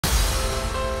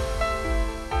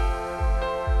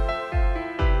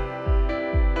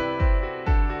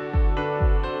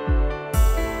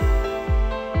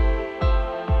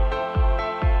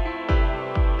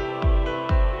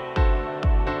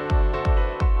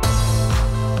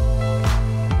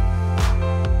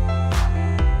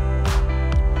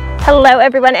Hello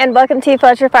everyone and welcome to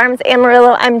Fletcher Farms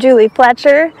Amarillo. I'm Julie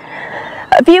Fletcher.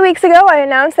 A few weeks ago I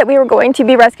announced that we were going to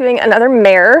be rescuing another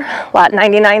mare, lot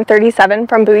 9937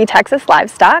 from Bowie Texas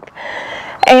Livestock.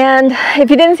 And if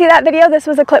you didn't see that video, this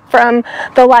was a clip from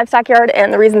the livestock yard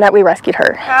and the reason that we rescued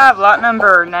her. I have lot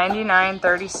number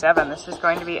 9937. This is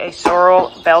going to be a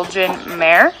sorrel Belgian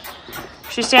mare.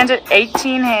 She stands at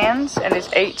 18 hands and is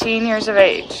 18 years of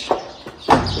age.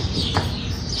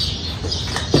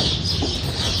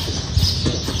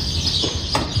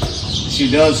 She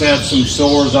does have some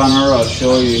sores on her. I'll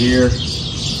show you here. You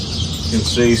can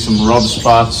see some rub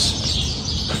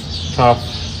spots, top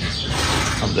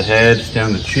of the head,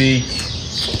 down the cheek.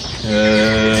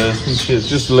 I think she has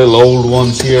just little old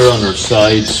ones here on her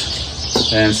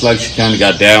sides. And it's like she kind of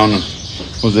got down and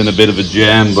was in a bit of a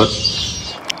jam, but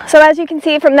so as you can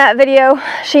see from that video,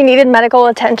 she needed medical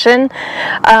attention.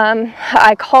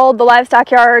 I called the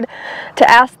livestock yard to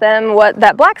ask them what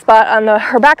that black spot on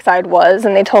her backside was,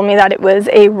 and they told me that it was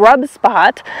a rub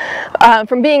spot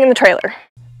from being in the trailer.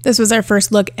 This was our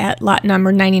first look at lot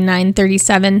number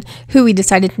 9937, who we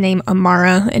decided to name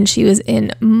Amara, and she was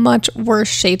in much worse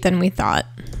shape than we thought.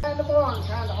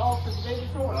 oh,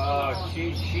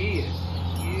 she is huge.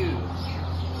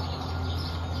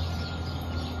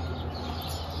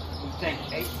 You think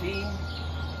 18?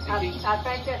 I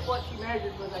think that's what she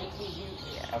measured was 18 units.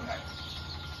 Okay.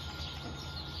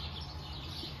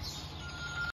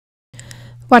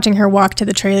 Watching her walk to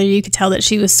the trailer, you could tell that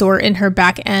she was sore in her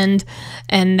back end,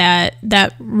 and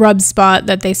that rub spot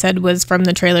that they said was from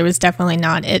the trailer was definitely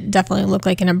not. It definitely looked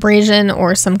like an abrasion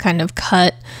or some kind of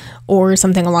cut or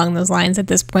something along those lines. At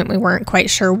this point, we weren't quite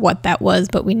sure what that was,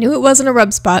 but we knew it wasn't a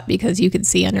rub spot because you could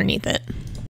see underneath it.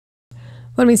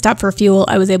 When we stopped for fuel,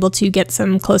 I was able to get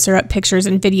some closer up pictures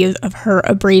and videos of her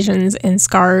abrasions and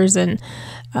scars and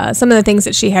some of the things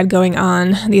that she had going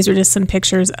on. These are just some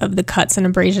pictures of the cuts and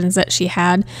abrasions that she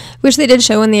had, which they did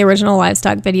show in the original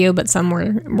livestock video, but some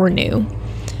were new.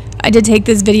 I did take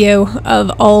this video of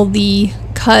all the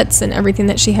cuts and everything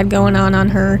that she had going on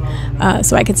her,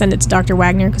 so I could send it to Dr.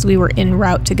 Waggoner because we were en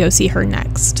route to go see her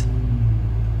next.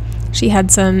 She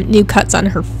had some new cuts on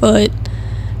her foot,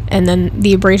 and then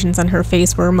the abrasions on her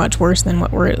face were much worse than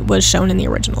what was shown in the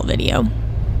original video.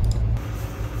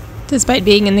 Despite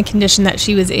being in the condition that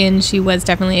she was in, she was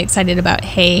definitely excited about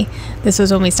hay. This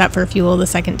was when we stopped for fuel the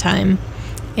second time,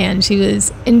 and she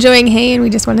was enjoying hay, and we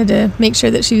just wanted to make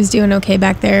sure that she was doing okay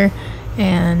back there,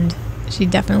 and she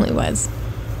definitely was.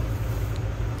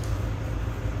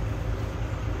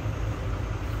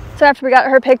 So after we got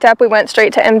her picked up, we went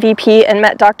straight to MVP and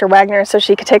met Dr. Waggoner so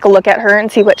she could take a look at her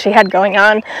and see what she had going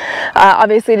on.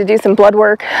 Obviously to do some blood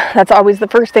work. That's always the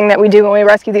first thing that we do when we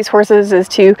rescue these horses, is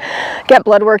to get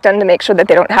blood work done to make sure that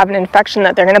they don't have an infection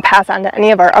that they're going to pass on to any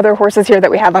of our other horses here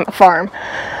that we have on the farm.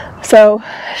 So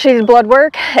she did blood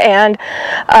work, and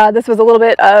this was a little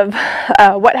bit of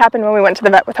what happened when we went to the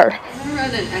vet with her. I'm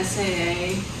going to run an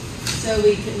SAA so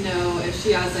we can know if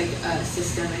she has like a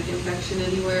systemic infection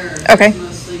anywhere, or if it's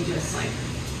mostly just like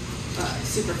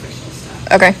superficial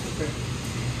stuff. Okay.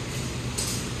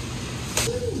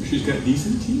 She's got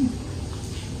decent teeth.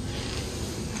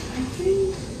 I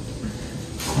think.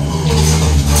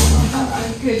 Oh my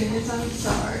goodness, I'm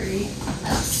sorry.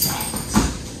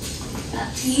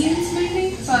 Teens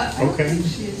maybe, but I don't think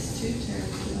she is too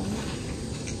terrible.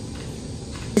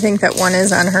 I think that one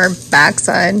is on her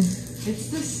backside. It's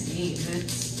the same.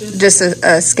 It's Just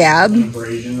a scab. An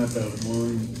abrasion that the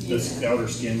wound, the outer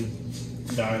skin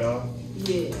died off.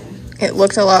 Yeah. It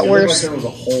looked a lot worse. It looked like there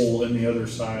was a hole in the other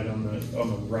side on the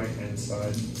right hand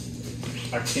side.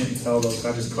 I can't tell though, 'cause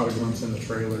I just caught a glimpse in the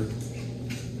trailer.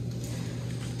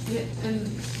 Yeah, and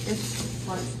it's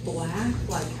like black,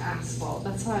 like asphalt.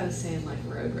 That's why I was saying like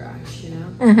road rash, you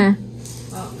know? Mm-hmm.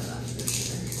 Well, no, that's for sure.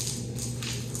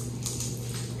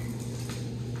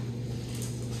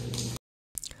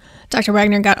 Dr.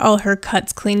 Waggoner got all her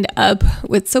cuts cleaned up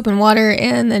with soap and water,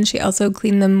 and then she also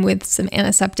cleaned them with some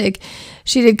antiseptic.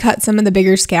 She did cut some of the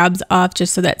bigger scabs off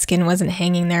just so that skin wasn't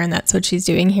hanging there, and that's what she's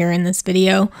doing here in this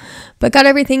video. But got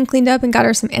everything cleaned up and got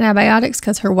her some antibiotics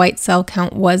because her white cell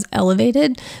count was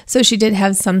elevated, so she did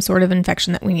have some sort of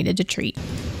infection that we needed to treat.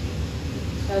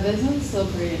 So this one's still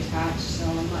pretty attached, so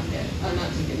I'm not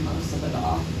taking most of it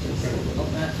off, just a little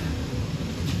bit.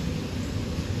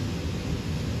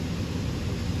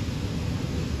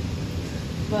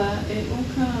 But it will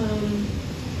come.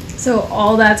 So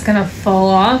all that's gonna fall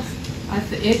off?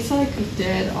 It's like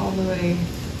dead all the way.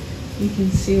 You can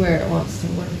see where it wants to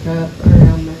work up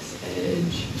around this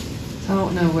edge. So I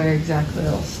don't know where exactly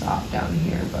it'll stop down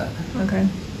here, but okay.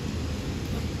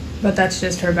 But that's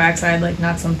just her backside, like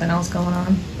not something else going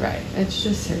on. Right. It's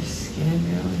just her skin,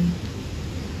 really.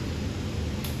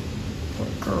 Poor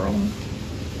girl.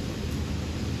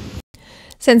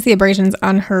 Since the abrasions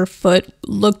on her foot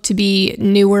looked to be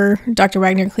newer, Dr.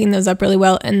 Wagner cleaned those up really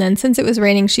well. And then since it was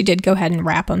raining, she did go ahead and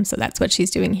wrap them. So that's what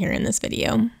she's doing here in this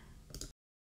video.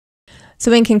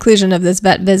 So in conclusion of this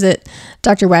vet visit,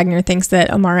 Dr. Wagner thinks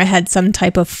that Amara had some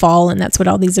type of fall, and that's what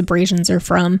all these abrasions are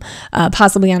from,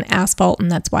 possibly on asphalt,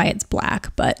 and that's why it's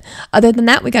black. But other than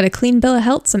that, we got a clean bill of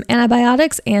health, some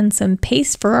antibiotics, and some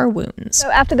paste for our wounds. So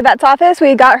after the vet's office,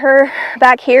 we got her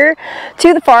back here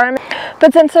to the farm.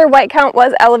 But since her white count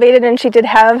was elevated and she did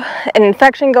have an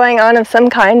infection going on of some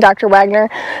kind, Dr. Wagner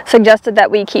suggested that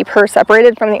we keep her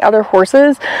separated from the other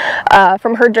horses,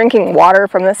 from her drinking water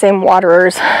from the same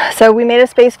waterers. So we made a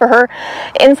space for her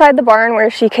inside the barn where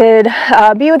she could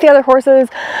be with the other horses,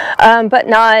 but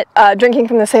not drinking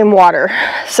from the same water.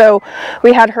 So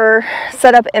we had her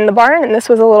set up in the barn, and this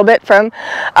was a little bit from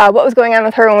what was going on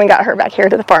with her when we got her back here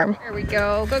to the farm. There we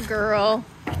go. Good girl.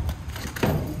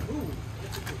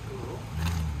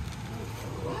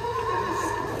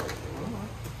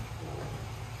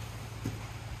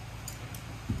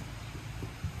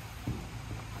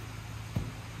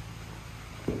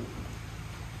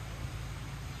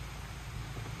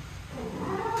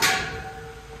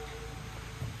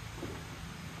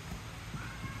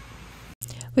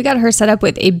 We got her set up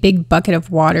with a big bucket of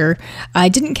water. I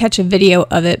didn't catch a video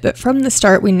of it, but from the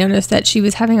start we noticed that she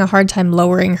was having a hard time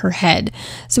lowering her head.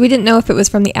 So we didn't know if it was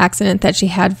from the accident that she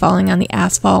had falling on the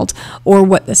asphalt or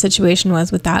what the situation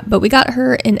was with that. But we got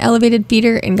her an elevated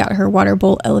feeder and got her water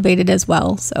bowl elevated as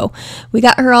well. So we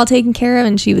got her all taken care of,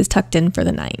 and she was tucked in for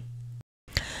the night.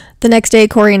 The next day,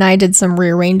 Corey and I did some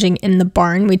rearranging in the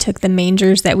barn. We took the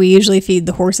mangers that we usually feed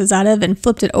the horses out of and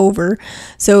flipped it over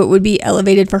so it would be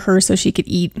elevated for her so she could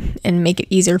eat and make it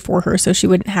easier for her so she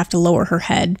wouldn't have to lower her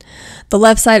head. The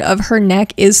left side of her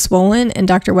neck is swollen, and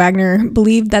Dr. Wagner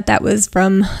believed that that was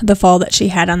from the fall that she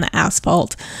had on the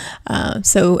asphalt.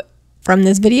 So from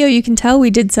this video, you can tell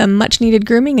we did some much needed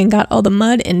grooming and got all the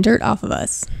mud and dirt off of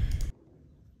us.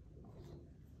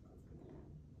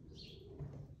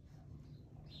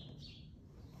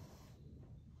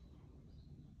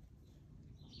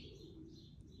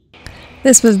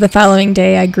 This was the following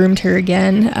day. I groomed her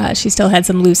again. She still had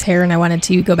some loose hair, and I wanted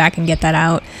to go back and get that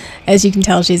out. As you can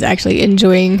tell, she's actually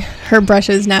enjoying her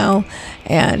brushes now,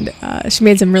 and she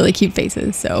made some really cute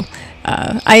faces. So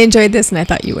I enjoyed this, and I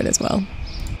thought you would as well.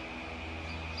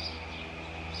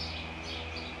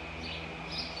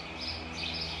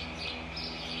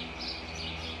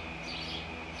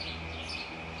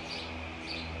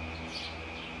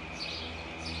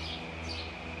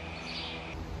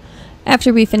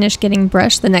 After we finished getting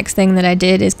brushed, the next thing that I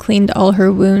did is cleaned all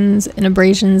her wounds and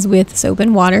abrasions with soap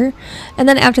and water. And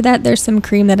then after that, there's some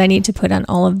cream that I need to put on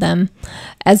all of them.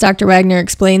 As Dr. Wagner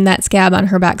explained, that scab on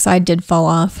her backside did fall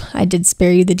off. I did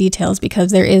spare you the details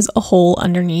because there is a hole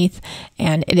underneath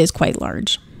and it is quite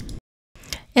large.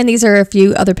 And these are a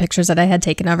few other pictures that I had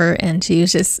taken of her, and she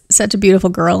was just such a beautiful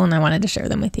girl, and I wanted to share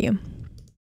them with you.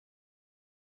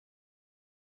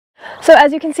 So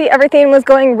as you can see, everything was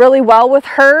going really well with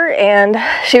her, and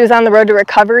she was on the road to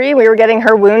recovery. We were getting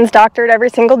her wounds doctored every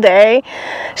single day.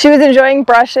 She was enjoying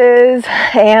brushes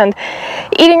and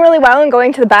eating really well and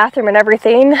going to the bathroom and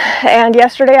everything. And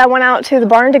yesterday I went out to the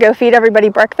barn to go feed everybody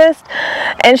breakfast,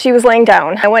 and she was laying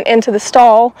down. I went into the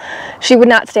stall. She would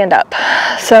not stand up.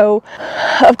 So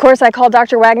of course I called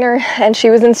Dr. Wagner, and she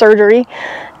was in surgery.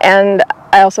 And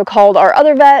I also called our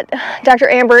other vet, Dr.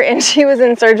 Amber, and she was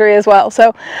in surgery as well.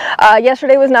 So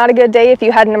yesterday was not a good day if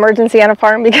you had an emergency on a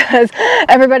farm because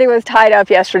everybody was tied up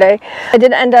yesterday. I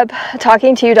did end up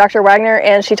talking to you, Dr. Wagner,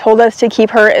 and she told us to keep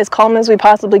her as calm as we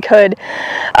possibly could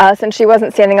since she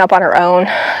wasn't standing up on her own.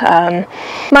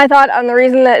 My thought on the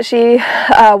reason that she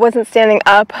wasn't standing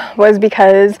up was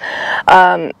because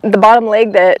the bottom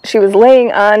leg that she was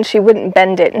laying on, she wouldn't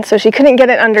bend it, and so she couldn't get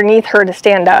it underneath her to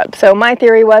stand up. So my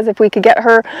theory was if we could get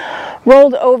her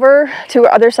rolled over to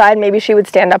her other side, maybe she would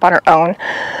stand up on her own.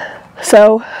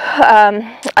 So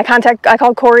I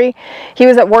called Corey. He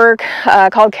was at work.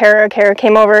 Called Kara. Kara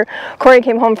came over. Corey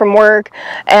came home from work,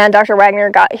 and Dr.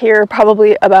 Wagner got here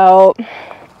probably about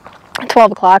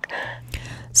 12 o'clock.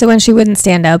 So when she wouldn't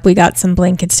stand up, we got some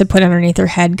blankets to put underneath her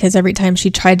head because every time she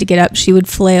tried to get up, she would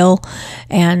flail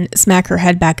and smack her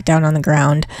head back down on the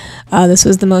ground. This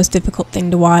was the most difficult thing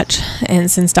to watch,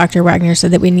 and since Dr. Wagner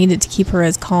said that we needed to keep her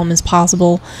as calm as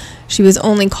possible, she was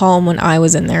only calm when I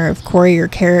was in there. If Corey or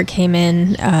Kara came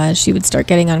in, she would start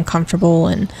getting uncomfortable,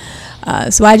 and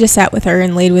So I just sat with her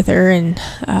and laid with her and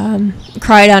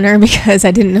cried on her because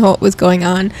I didn't know what was going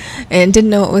on and didn't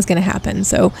know what was going to happen.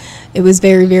 So it was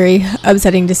very, very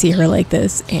upsetting to see her like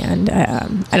this, and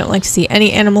I don't like to see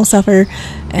any animal suffer,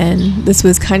 and this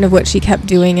was kind of what she kept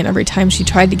doing, and every time she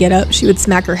tried to get up, she would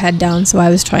smack her head down, so I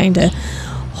was trying to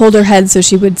hold her head so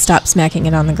she would stop smacking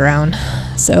it on the ground.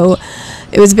 So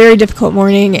it was a very difficult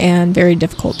morning and very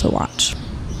difficult to watch.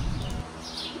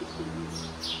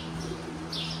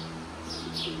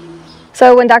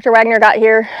 So when Dr. Waggoner got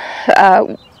here,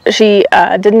 she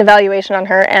did an evaluation on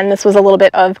her, and this was a little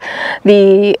bit of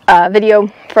the video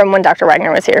from when Dr.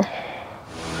 Waggoner was here.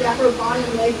 Yeah, her bottom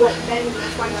leg went bent, and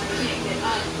that's why I can't get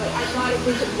up. But I thought if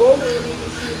we could roll her, maybe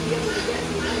she would be able to get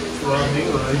me. Well, hang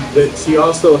on. But she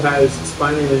also has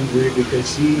spinal injury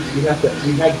because we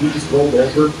had these rolled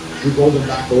over. We rolled them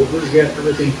back over. We had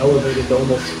everything elevated to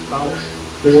almost about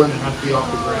 4.5 feet off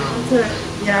the ground.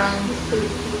 Yeah.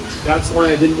 That's why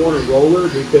I didn't want to roll her,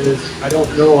 because I don't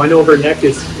know. I know her neck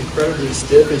is incredibly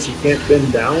stiff and she can't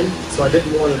bend down. So I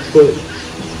didn't want to put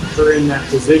her in that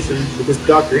position, because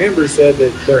Dr. Amber said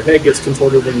that their head gets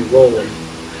contorted when you roll them.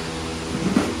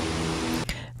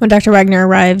 When Dr. Waggoner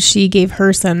arrived, she gave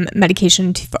her some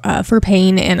medication for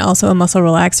pain and also a muscle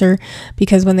relaxer,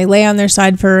 because when they lay on their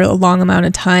side for a long amount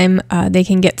of time, they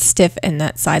can get stiff in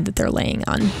that side that they're laying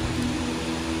on.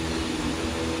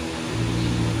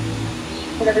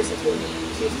 Whatever situation,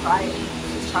 she's trying.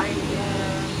 She's trying to get.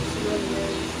 She really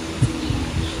is.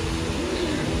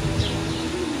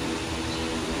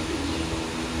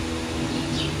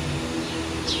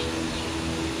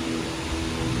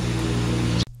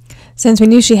 Since we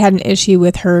knew she had an issue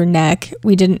with her neck,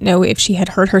 we didn't know if she had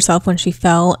hurt herself when she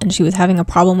fell and she was having a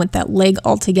problem with that leg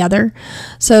altogether.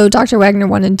 So Dr. Waggoner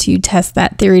wanted to test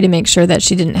that theory to make sure that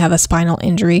she didn't have a spinal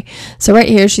injury. So right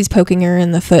here, she's poking her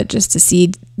in the foot just to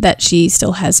see that she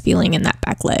still has feeling in that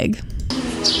back leg.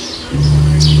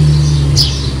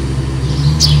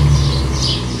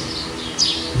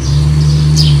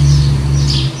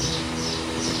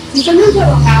 Sometimes what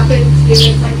will happen too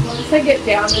is, like, once they get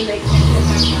down and they can't get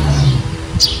back up,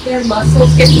 their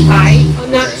muscles get tight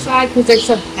on that side because they're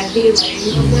so heavy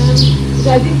laying on them. So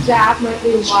I think that might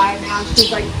be why now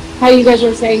she's like, how you guys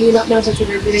were saying, you don't know if it's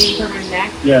originating from her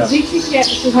neck. Yeah. I think she's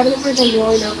having a hard time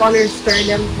rolling up on her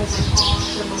sternum because, like, all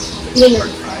of her muscles, even their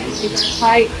thighs, are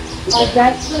tight. I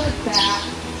bet the back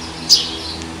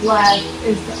leg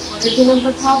is the origin of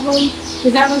the problem,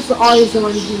 because that was always the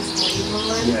one he was laying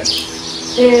on. Yes.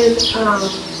 And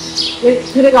it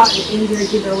could have gotten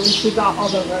injured, you know, when she got all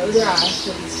the road rash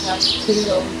and stuff too.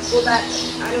 Well, that,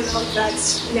 I don't know if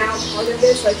that's now part of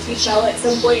this. Like, she fell at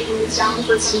some point and was down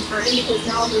for some time, because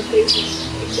now her face is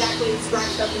exactly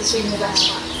scratched up the same as that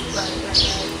last.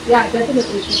 Right. Yeah, definitely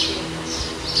could be.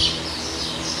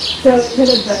 So it could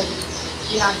have been,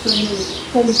 yeah, some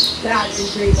bad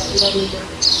injury that we don't even know.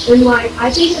 And, like, I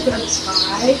think it's a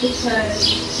tie, because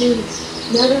she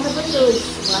never had, like, really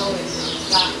swelling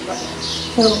that way.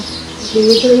 So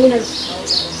usually in her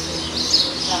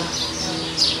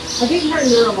I think her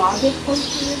neurologic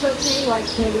function is okay, like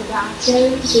to the back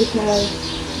end, because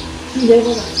she's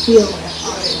able to feel it.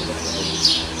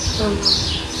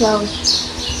 So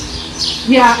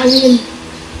yeah, I mean,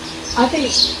 I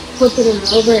think flipping her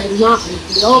over is not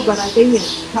ideal, but I think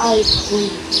it's probably the only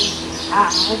thing she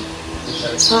had.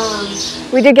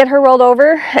 We did get her rolled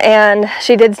over, and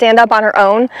she did stand up on her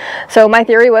own, so my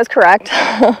theory was correct.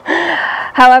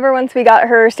 However, once we got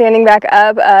her standing back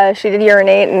up, she did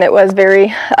urinate, and it was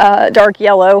very dark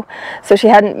yellow, so she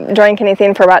hadn't drank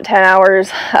anything for about 10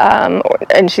 hours,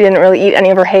 and she didn't really eat any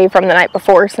of her hay from the night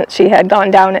before, since she had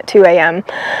gone down at 2 a.m.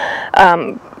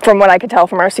 From what I could tell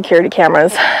from our security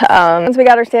cameras. Once we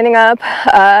got her standing up,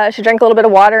 she drank a little bit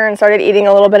of water and started eating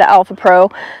a little bit of Alpha Pro.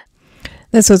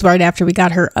 This was right after we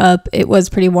got her up. It was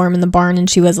pretty warm in the barn and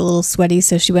she was a little sweaty,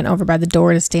 so she went over by the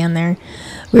door to stand there.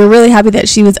 We were really happy that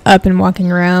she was up and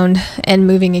walking around and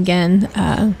moving again.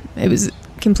 It was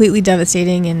completely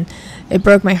devastating, and it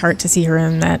broke my heart to see her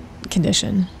in that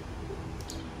condition.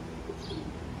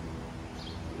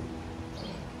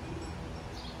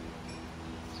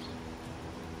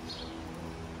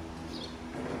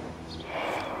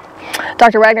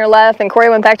 Dr. Waggoner left and Corey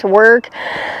went back to work,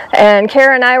 and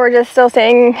Kara and I were just still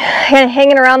staying,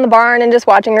 hanging around the barn and just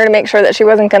watching her to make sure that she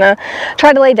wasn't going to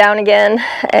try to lay down again,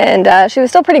 and she was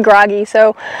still pretty groggy,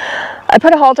 so I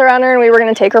put a halter on her and we were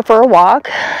going to take her for a walk,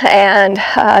 and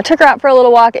took her out for a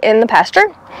little walk in the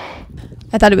pasture.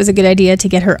 I thought it was a good idea to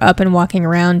get her up and walking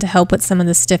around to help with some of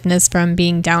the stiffness from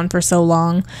being down for so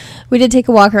long. We did take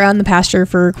a walk around the pasture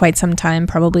for quite some time,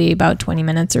 probably about 20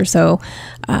 minutes or so.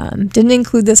 Didn't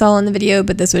include this all in the video,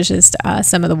 but this was just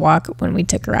some of the walk when we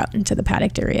took her out into the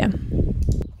paddock area.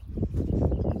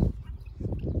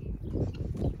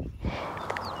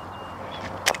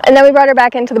 And then we brought her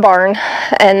back into the barn,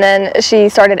 and then she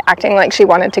started acting like she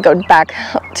wanted to go back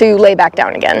to lay back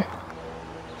down again.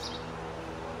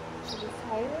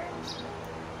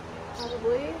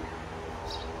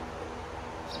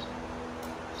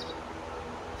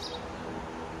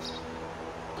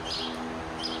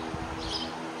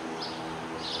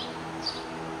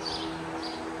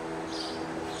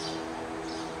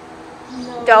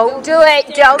 Don't do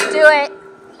it. Don't do it.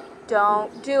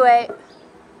 Don't do it.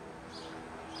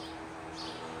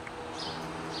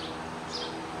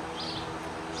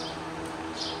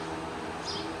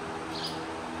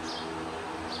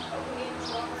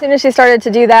 As soon as she started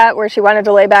to do that, where she wanted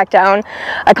to lay back down,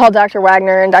 I called Dr.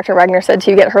 Waggoner, and Dr. Waggoner said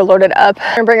to get her loaded up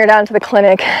and bring her down to the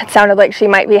clinic. It sounded like she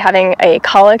might be having a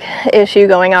colic issue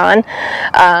going on.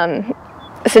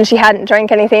 Since she hadn't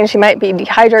drank anything, she might be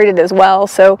dehydrated as well.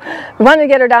 So we wanted to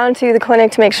get her down to the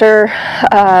clinic to make sure,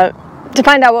 to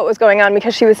find out what was going on,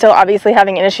 because she was still obviously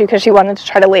having an issue because she wanted to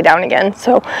try to lay down again.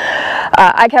 So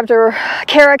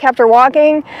Kara kept her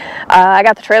walking. I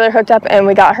got the trailer hooked up and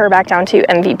we got her back down to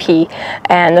MVP.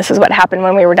 And this is what happened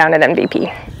when we were down at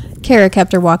MVP. Kara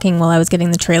kept her walking while I was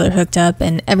getting the trailer hooked up,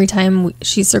 and every time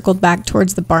she circled back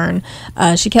towards the barn,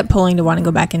 she kept pulling to want to go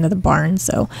back into the barn.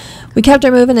 So we kept her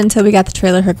moving until we got the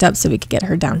trailer hooked up so we could get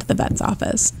her down to the vet's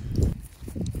office.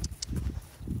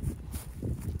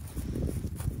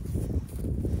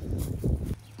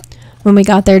 When we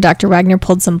got there, Dr. Waggoner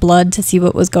pulled some blood to see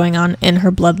what was going on in her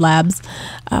blood labs.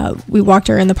 We walked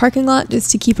her in the parking lot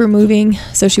just to keep her moving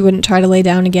so she wouldn't try to lay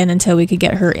down again until we could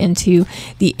get her into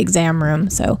the exam room.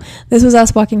 So this was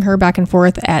us walking her back and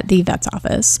forth at the vet's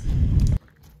office.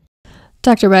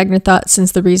 Dr. Waggoner thought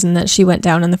since the reason that she went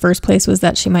down in the first place was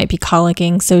that she might be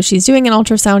colicking, so she's doing an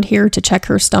ultrasound here to check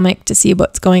her stomach to see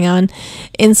what's going on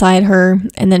inside her,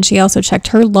 and then she also checked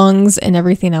her lungs and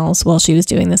everything else while she was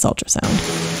doing this ultrasound.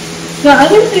 The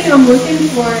other thing I'm looking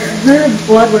for, her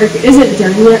blood work isn't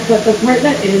done yet, but the part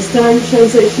that is done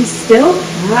shows that she still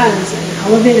has an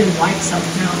elevated white cell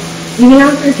count, even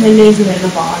after 10 days of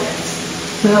antibiotics.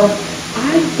 So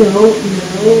I don't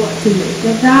know what to make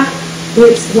of that.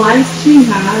 It's like she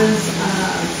has,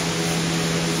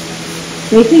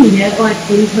 they can get like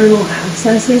internal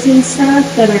abscesses and stuff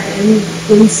that are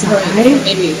inside.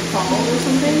 Maybe fall or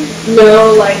something?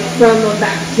 No, like from a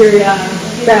bacteria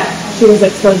that she was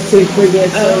exposed to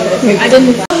previously. Okay. I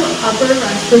didn't. Upper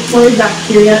respiratory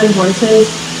bacteria in horses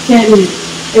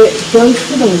it goes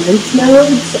to the lymph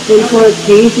nodes, and so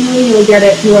occasionally you'll get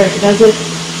it to where it doesn't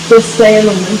just stay in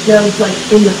the lymph nodes, like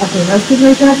in the upper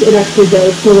respiratory tract. It actually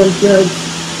goes to lymph nodes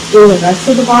in the rest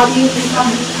of the body and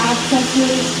causes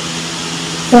abscesses.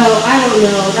 So I don't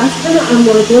know. That's kind of, I'm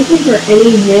like looking for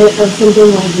any hint of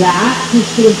something like that, because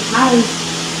she has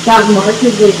that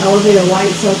markedly elevated white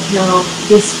cell count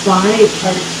despite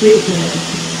our treatment.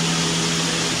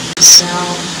 So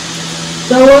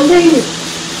the one thing,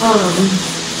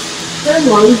 her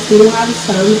lungs do have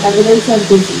some evidence of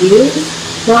disease,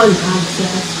 not an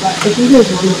abscess, but if you just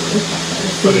want to look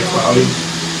at it,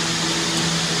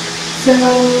 so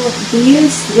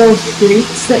these little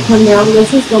streaks that come down,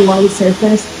 this is the lung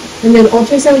surface, and then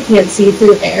ultrasound can't see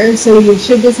through air, so you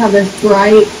should just have this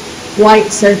bright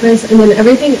white surface, and then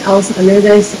everything else under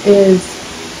this is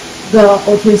the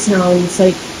ultrasound. It's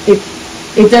like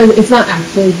it's not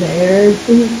actually there.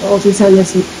 The ultrasound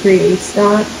just creates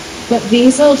that. But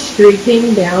these little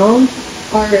streaking down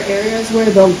are areas where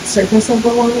the surface of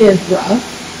the lung is rough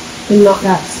and not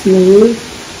that smooth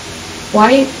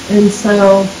white, and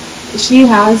so she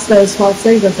has those spots.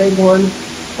 There's a big one,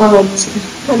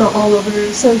 kind of all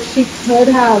over. So she could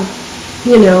have,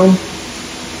 you know,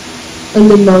 a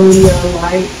pneumonia,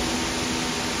 like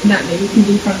that maybe could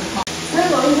be from the cause. Her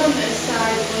lungs on this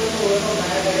side look a little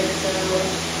better, so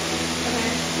okay,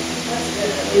 that's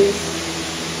good at least.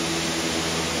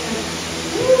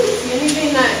 I don't really see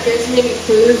anything that gives me any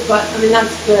clues, but I mean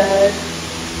that's good.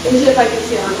 Usually if I can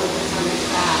see on the ultrasound, it's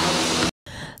bad.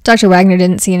 Dr. Waggoner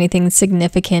didn't see anything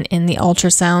significant in the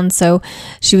ultrasound, so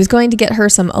she was going to get her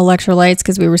some electrolytes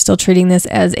because we were still treating this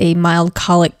as a mild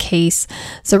colic case.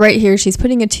 So right here, she's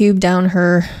putting a tube down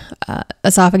her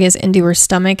esophagus into her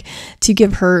stomach to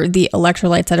give her the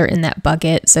electrolytes that are in that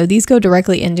bucket. So these go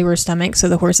directly into her stomach, so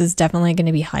the horse is definitely going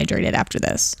to be hydrated after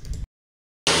this.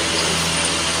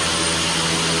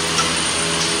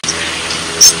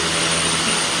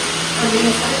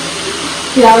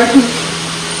 Yeah, I don't know.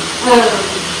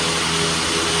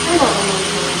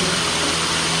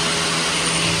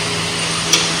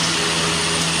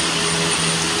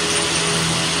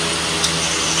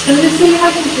 I'm just seeing if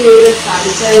I can create a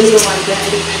side thing to like get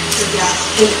any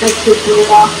extra food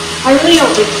off. I really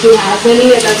don't think she has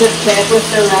any. It doesn't fit with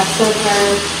the rest of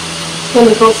her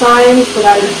clinical signs, but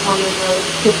I just wanted to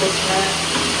triple check.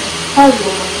 How's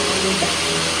one?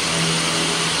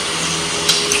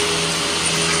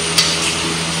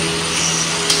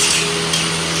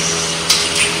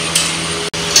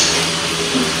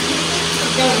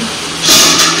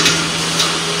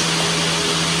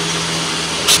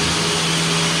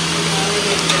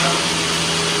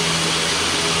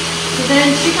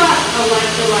 Then she got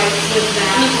electrolytes with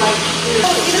that.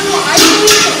 I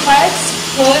really request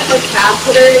put a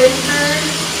catheter in her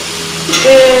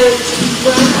and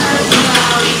run her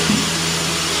some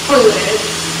fluids.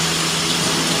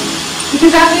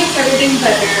 Because that makes everything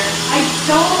better. I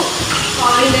don't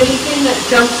find anything that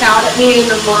jumps out at me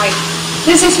and I'm like,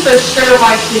 this is for sure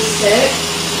why she's sick.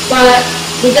 But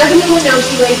we definitely know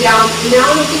she laid down. Now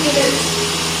I'm thinking it's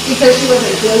because she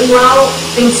wasn't feeling well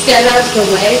instead of the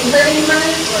leg hurting her.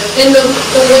 And the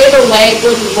way the leg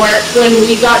wouldn't work when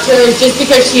we got to her is just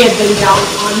because she had been down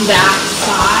on that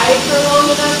side for long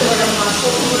enough that her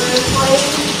muscles were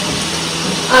inflamed.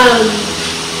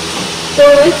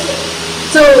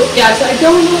 So I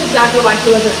don't know exactly why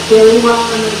she wasn't feeling well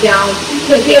on the down.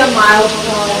 Could be a mild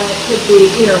fall, it could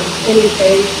be,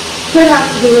 anything. Could have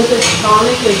to do with this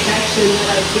chronic infection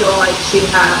that I feel like she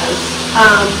has.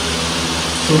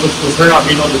 So with her not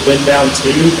being able to bend down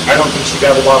too, I don't think she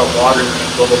got a lot of water in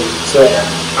that bowl. So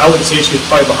I would say she was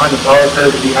probably behind the power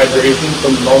curve of dehydration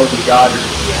from the moment we got her.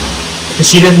 Because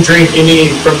she didn't drink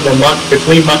any from the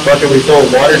clean muck bucket we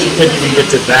filled with water. She couldn't even get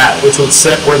to that, which would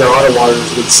set where the auto waters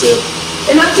would sit.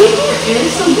 And I think there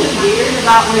is something weird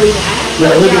about her neck.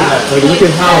 Yeah, look at that. Like, look at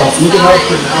how pronounced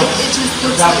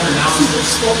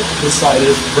this side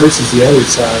is versus the other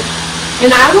side. And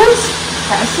I was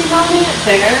pressing on it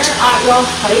there at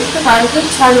y'all's place because I was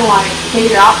just trying to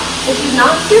figure out if she's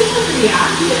not super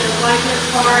reactive, as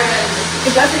far as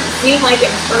it doesn't seem like it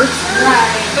hurts her.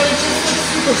 Right. But it just looks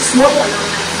super swollen on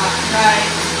that side. Right.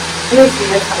 Let me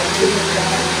see if I can do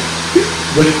that.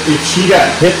 But if she got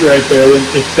hit right there,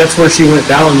 if that's where she went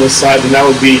down on this side, then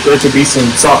there could be some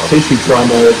soft tissue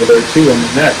trauma over there too on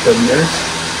the neck, couldn't there?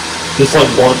 Just like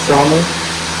blunt trauma.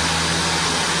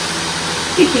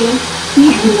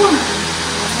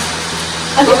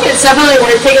 I think it's definitely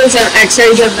worth taking some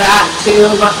x-rays of that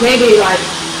too, but maybe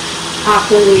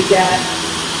after we get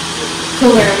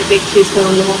to where I think she's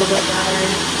feeling a little bit better.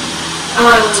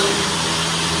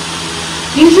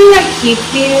 Usually I keep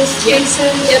these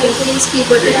cases. Yeah, please keep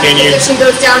her down. If she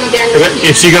goes down again.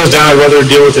 If she goes down, I'd rather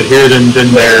deal with it here than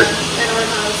there.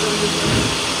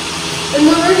 And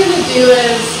what we're going to do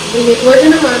is, we're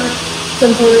going to run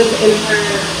some fluids in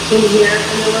here,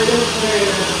 and then we're going to put her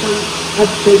in a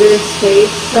bigger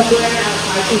space somewhere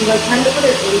outside. Because I tend to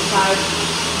put her inside,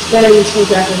 then she'll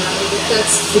definitely get it.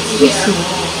 It's too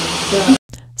small.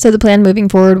 So the plan moving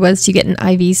forward was to get an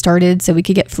IV started so we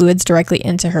could get fluids directly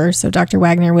into her. So Dr.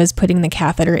 Waggoner was putting the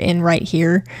catheter in right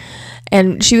here.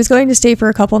 And she was going to stay for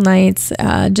a couple nights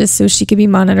just so she could be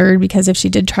monitored, because if she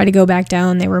did try to go back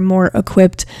down, they were more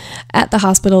equipped at the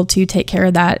hospital to take care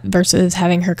of that versus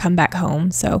having her come back home.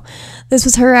 So this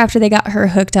was her after they got her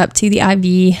hooked up to the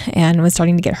IV and was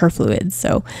starting to get her fluids.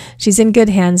 So she's in good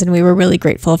hands, and we were really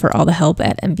grateful for all the help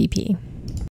at MVP.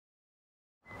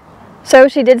 So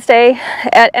she did stay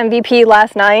at MVP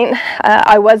last night.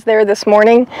 I was there this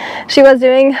morning. She was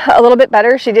doing a little bit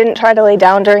better. She didn't try to lay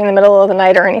down during the middle of the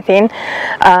night or anything.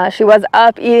 She was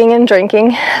up eating and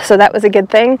drinking, so that was a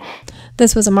good thing.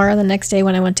 This was Amara the next day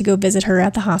when I went to go visit her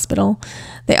at the hospital.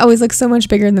 They always look so much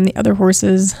bigger than the other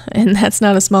horses, and that's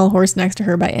not a small horse next to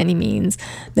her by any means.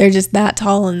 They're just that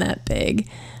tall and that big.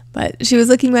 But she was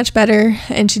looking much better,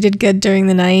 and she did good during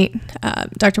the night.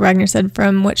 Dr. Waggoner said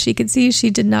from what she could see, she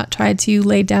did not try to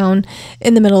lay down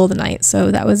in the middle of the night,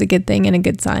 so that was a good thing and a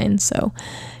good sign. So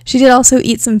she did also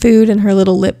eat some food, and her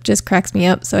little lip just cracks me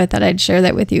up, so I thought I'd share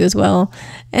that with you as well.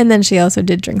 And then she also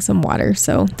did drink some water,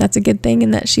 so that's a good thing,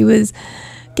 in that she was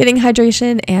getting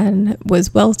hydration and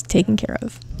was well taken care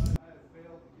of.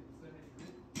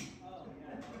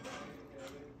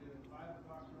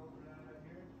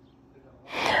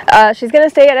 She's going to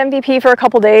stay at MVP for a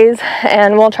couple days,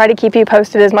 and we'll try to keep you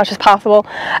posted as much as possible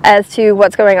as to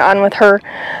what's going on with her.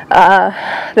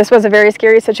 This was a very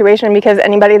scary situation because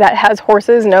anybody that has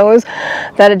horses knows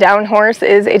that a down horse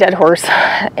is a dead horse,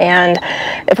 and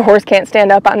if a horse can't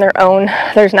stand up on their own,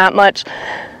 there's not much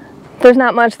there's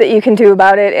not much that you can do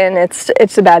about it, and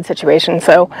it's a bad situation.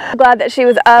 So I'm glad that she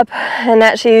was up and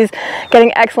that she's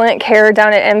getting excellent care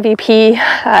down at MVP.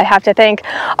 I have to thank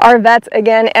our vets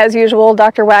again, as usual.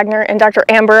 Dr. Waggoner and Dr.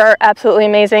 Amber are absolutely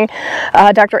amazing.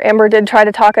 Dr. Amber did try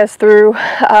to talk us through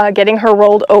getting her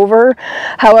rolled over.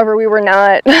 However, we were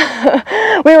not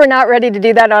we were not ready to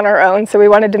do that on our own, so we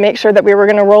wanted to make sure that we were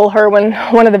going to roll her when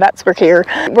one of the vets were here.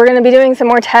 We're going to be doing some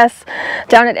more tests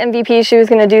down at MVP. She was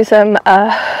going to do some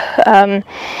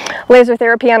laser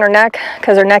therapy on her neck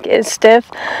because her neck is stiff,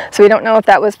 so we don't know if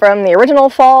that was from the original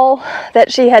fall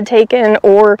that she had taken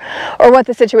or what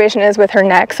the situation is with her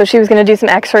neck. So she was going to do some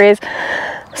x-rays,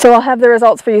 so I'll have the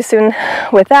results for you soon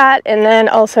with that. And then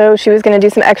also she was going to do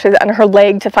some x-rays on her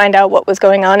leg to find out what was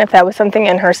going on, if that was something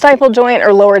in her stifle joint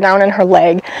or lower down in her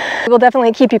leg. We'll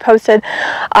definitely keep you posted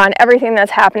on everything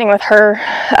that's happening with her.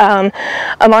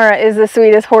 Amara is the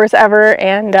sweetest horse ever,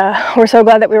 and we're so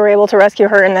glad that we were able to rescue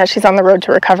her and that she's on the road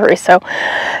to recovery. So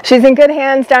she's in good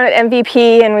hands down at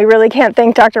MVP, and we really can't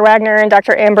thank Dr. Waggoner and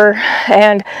Dr. Amber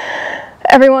and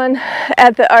everyone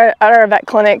at our vet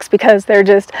clinics, because they're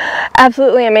just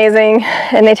absolutely amazing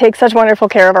and they take such wonderful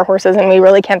care of our horses, and we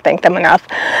really can't thank them enough.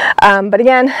 But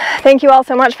again, thank you all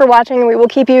so much for watching. We will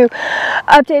keep you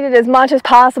updated as much as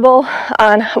possible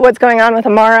on what's going on with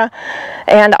Amara,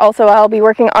 and also I'll be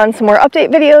working on some more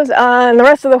update videos on the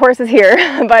rest of the horses here,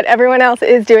 but everyone else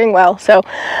is doing well. So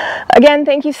again,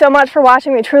 thank you so much for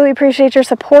watching. We truly appreciate your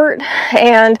support,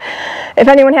 and if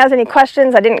anyone has any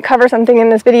questions, I didn't cover something in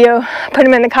this video, put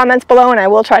them in the comments below and I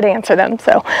will try to answer them.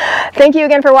 So thank you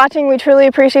again for watching. We truly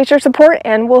appreciate your support,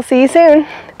 and we'll see you soon.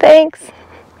 Thanks.